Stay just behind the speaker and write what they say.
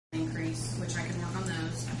streets, which I can work on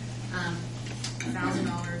those.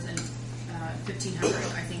 $1,000 and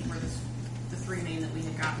 $1,500, I think, were the three main that we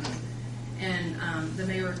had gotten. And the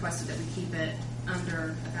mayor requested that we keep it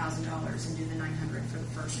under $1,000 and do the $900 for the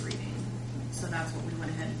first reading. So that's what we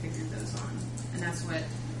went ahead and figured those on. And that's what,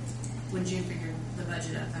 when June figured the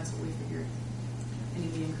budget up, that's what we figured any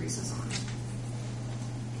of the increases on.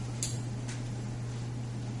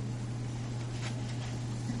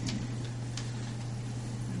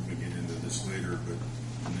 And we'll get into this later, but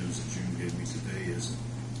the news that June gave me today isn't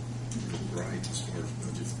real bright as far as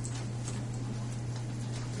budget.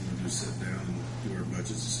 And we'll just sit down and do our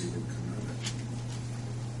budgets to see where we come out of it.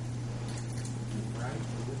 Right?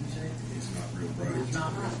 What did you say? It's not real bright. It's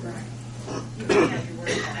not real bright. You have your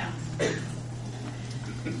word cut out.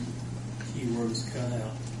 Keywords cut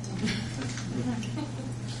out.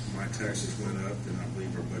 My taxes went up, and I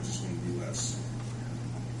believe our budget's going to be less.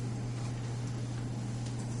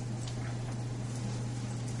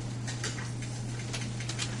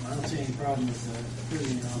 I don't see any problem with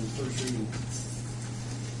approving it on the first reading.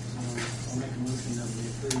 I'll make a motion that we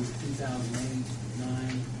approve 2008,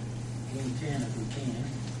 9, and 10 if we can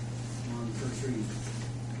on the first reading.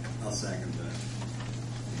 I'll second that.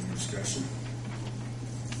 Any more discussion?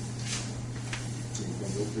 So we'll go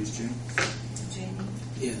vote, please, Jim. Jamie?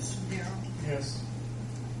 Yes. Daryl? Yes.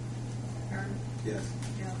 Herb? Yes.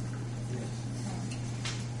 Joe? Yes.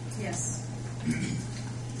 Yes.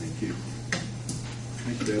 Thank you.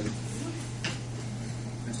 Thank you, Deb.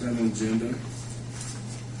 Next item on the agenda.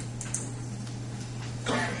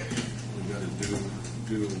 We've got a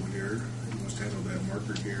duo here. You must handle that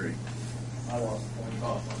marker, Gary. I lost point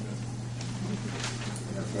off on this.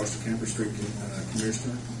 Our Foster Camper Street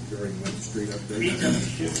Commissioner, during Winter Street update. Each of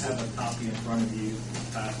you should have a copy in front of you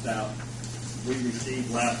passed out. We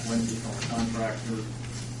received last Wednesday from a contractor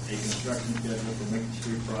a construction schedule for Winter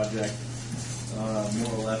Street project,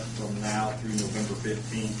 more or less from now through November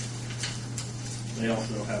 15th. They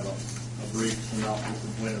also have a brief synopsis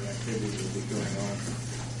of winter activity that will be going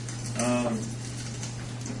on.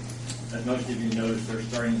 As most of you noticed, it's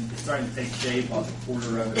starting to take shape. About a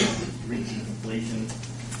quarter of it is reaching completion.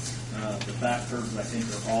 The back curves, I think,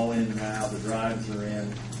 are all in now. The drives are in.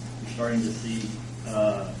 We're starting to see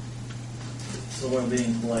soil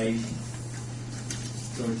being placed.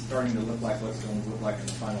 So it's starting to look like what's going to look like in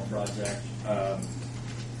the final project.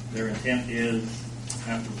 Their intent is,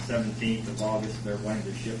 after the 17th of August, they're wanting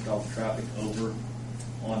to shift all traffic over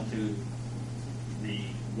onto the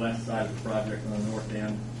west side of the project on the north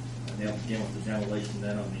end. And they'll begin with the demolition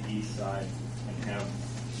then on the east side and have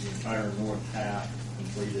the entire north half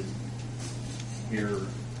completed here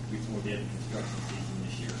before the end of construction season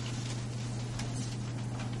this year.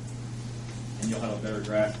 And you'll have a better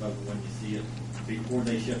grasp of it when you see it. Before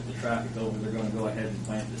they shift the traffic over, they're going to go ahead and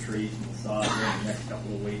plant the trees and the sod during the next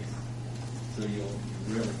couple of weeks. So you'll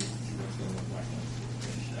really get to see what's going to look like once it's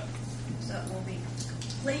finished up. So it will be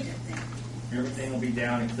completed then? Everything will be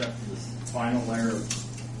down except for this final layer of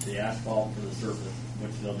the asphalt for the surface,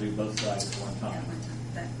 which they'll do both sides at one time.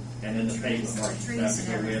 And then the pavement markings have to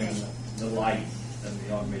go in, and the lights and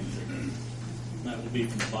the automated signals. That will be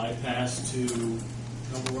from the bypass to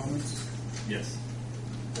Noble Romans? Yes.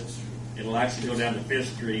 That's true. It'll actually go down to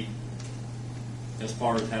 5th Street as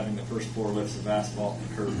far as having the first 4 lifts of asphalt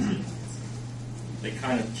and curbs. They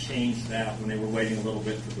kind of changed that when they were waiting a little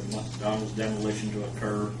bit for the McDonald's demolition to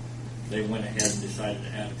occur. They went ahead and decided to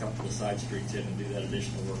add a couple of side streets in and do that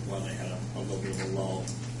additional work while they had a little bit of a lull.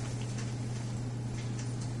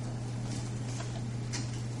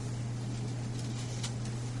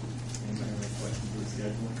 Anybody have any questions for the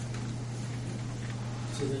schedule?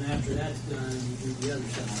 So then after that's done, you do the other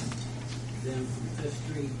side. Then from 5th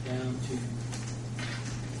Street down to,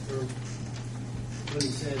 or what he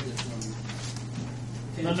said that from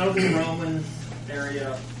The Noble Roman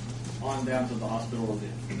area on down to the hospital.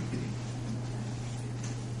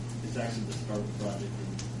 It's actually the start of the project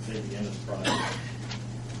and say the end of the project.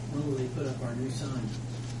 when will they put up our new sign?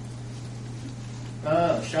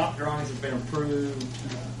 Shop drawings have been approved.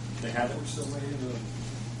 They have it. We're still waiting to,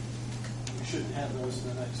 we should have those in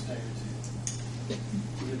the next day or two.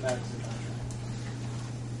 To get back to the contract.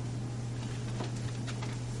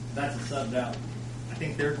 That's a subbed out. I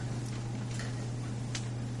think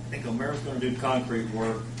O'Mara's going to do concrete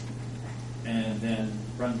work, and then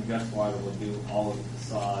Brunswick Guswater will do all of the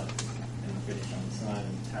facade and the finish on the sign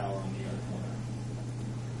and the tower on the other corner.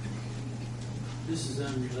 This is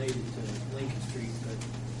unrelated to Lincoln Street, but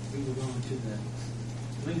we were going to the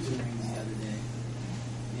Lincoln Rings the other day,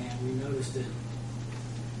 and we noticed that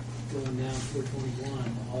going down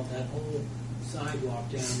 421, all that whole sidewalk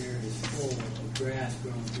down there is full of grass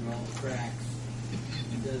growing through all the cracks.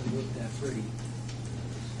 It doesn't look that pretty.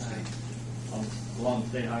 Along the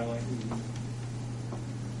state highway.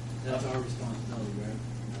 That's our responsibility, right?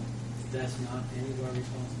 That's not any of our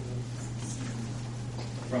responsibility.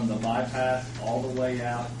 From the bypass all the way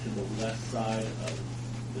out to the west side of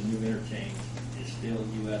the new interchange is still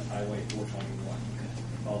US Highway 421.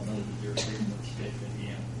 Falls under the jurisdiction of the state of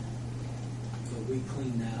Indiana. So we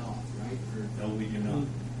clean that off, right? Or No, we do not.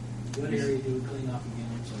 what area do we clean off again?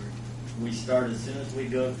 I'm sorry. We start as soon as we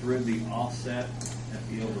go through the offset at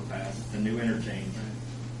the overpass, the new interchange,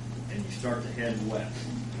 and you start to head west.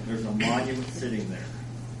 There's a monument sitting there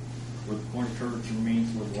where the point of curvature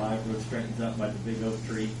meets, where the live road straightens up by the big oak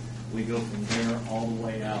tree. We go from there all the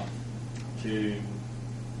way out to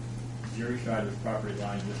Jerry Schreider's property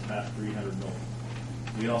line just past 300 North.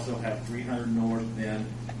 We also have 300 North then,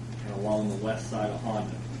 and along the west side of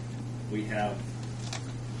Honda. We have,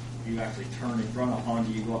 you actually turn in front of Honda,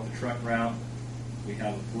 you go up the truck route. We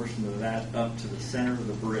have a portion of that up to the center of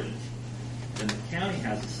the bridge. Then the county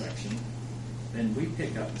has a section, then we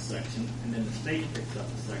pick up a section, and then the state picks up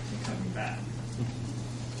a section coming back.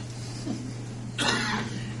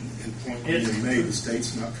 And point being made, the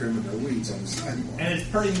state's not trimming their weeds on the sidewalk. And it's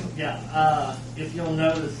pretty, yeah, if you'll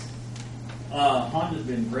notice, Honda's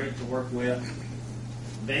been great to work with.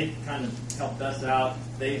 They kind of helped us out.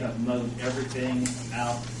 They have mowed everything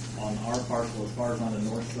out on our parcel as far as on the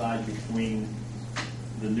north side between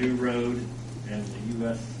the new road and the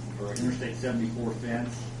US or Interstate 74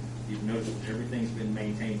 fence. You've noticed everything's been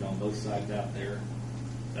maintained on both sides out there.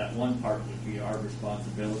 That one part would be our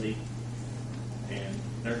responsibility, and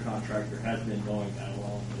their contractor has been mowing that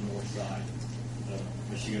along the north side of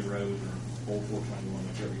Michigan Road or Old 421,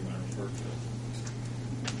 whichever you want to refer to it.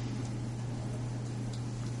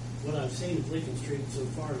 What I've seen of Lincoln Street so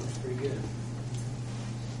far looks pretty good.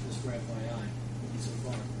 Just for FYI, so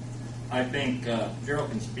far. I think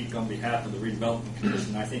Gerald can speak on behalf of the redevelopment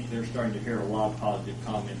commission. I think they're starting to hear a lot of positive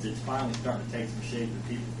comments. It's finally starting to take some shape that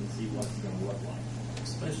people can see what it's going to look like.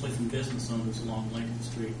 Especially from business owners along Lincoln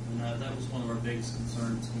Street. And that was one of our biggest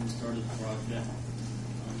concerns when we started the project.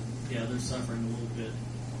 Yeah, they're suffering a little bit,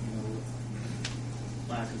 with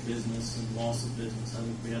lack of business and loss of business. I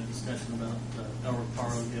think we had a discussion about El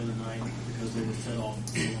Reparo the other night because they were shut off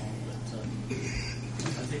for so long.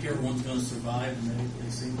 But I think everyone's going to survive, and they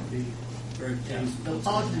seem to be very pleased. The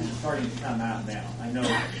positives are starting to come out now. I know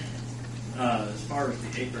as far as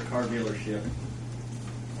the Acre car dealership,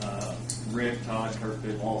 Rick, Todd, Kirk,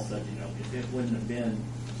 they've all said, if it wouldn't have been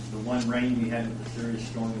the one rain we had with the serious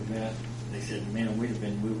storm event, they said, man, we'd have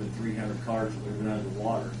been moving 300 cars that would have been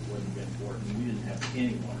underwater if it wouldn't have been for it, and we didn't have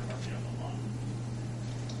any water rushing on the lot.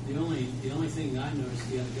 The only thing I noticed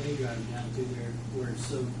the other day driving down through there, where it's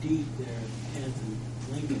so deep there at 10th and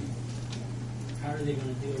Lincoln, how are they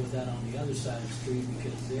going to deal with that on the other side of the street?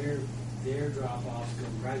 Because their drop-offs go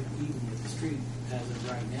right even with the street as of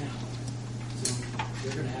right now. So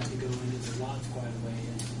they're going to have to go into their lots quite a way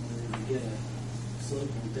in order to get a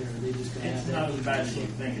slope on there. They just going to have It's not as bad as you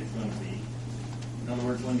think it's going to be. In other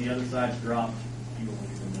words, when the other side's dropped, you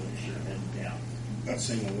won't even notice you're heading down. Not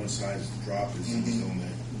saying on one side is the drop is still on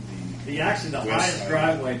the Actually, the west highest side.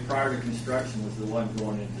 driveway prior to construction was the one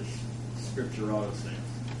going into Scripture Auto Sales.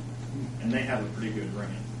 And they have a pretty good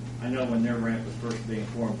ramp. I know when their ramp was first being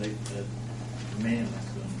formed, they said, man, that's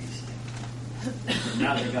going to be steep. But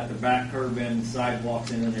now they've got the back curb in,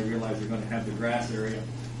 sidewalks in, and they realize they're going to have the grass area.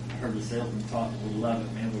 I heard the salesman talk, we love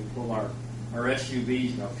it, man. We pull our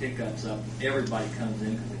SUVs and our pickups up. Everybody comes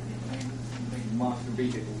in because they think, man, big monster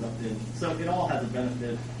vehicles up there. So it all has a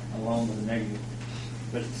benefit along with a negative.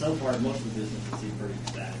 But so far, most of the businesses seem pretty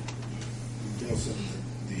ecstatic. Dale, something that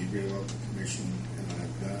the redevelopment commission and I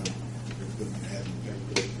have done, they're putting an ad in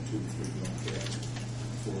the paper, 2 to 3 block ad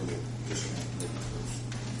for the discount programs.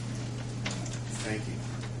 Thanking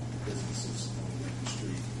businesses on Lincoln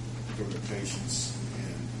Street for their patience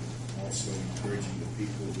and also encouraging the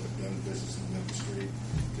people who have done business on Lincoln Street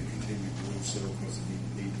to continue doing so because they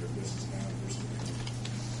need their business now versus before.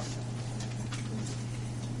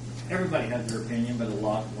 Everybody has their opinion, but a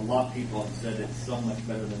lot of people have said it's so much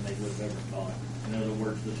better than they would have ever thought. In other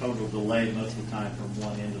words, the total delay most of the time from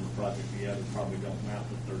one end of the project to the other probably don't amount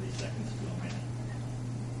to 30 seconds to a minute.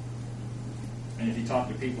 And if you talk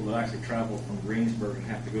to people that actually travel from Greensburg and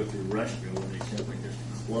have to go through Rushville, where they simply just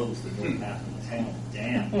close the north half of the town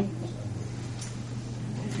down.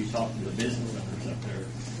 If you talk to the business owners up there,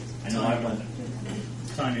 I know I've done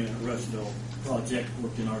it. Timing that Rushville project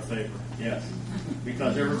worked in our favor. Yes,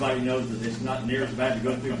 because everybody knows that it's not near as bad to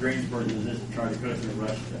go through Greensburg as it is to try to go through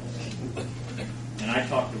Rushville. And I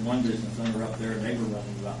talked to one business owner up there, and they were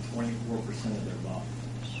running about 24% of their volume.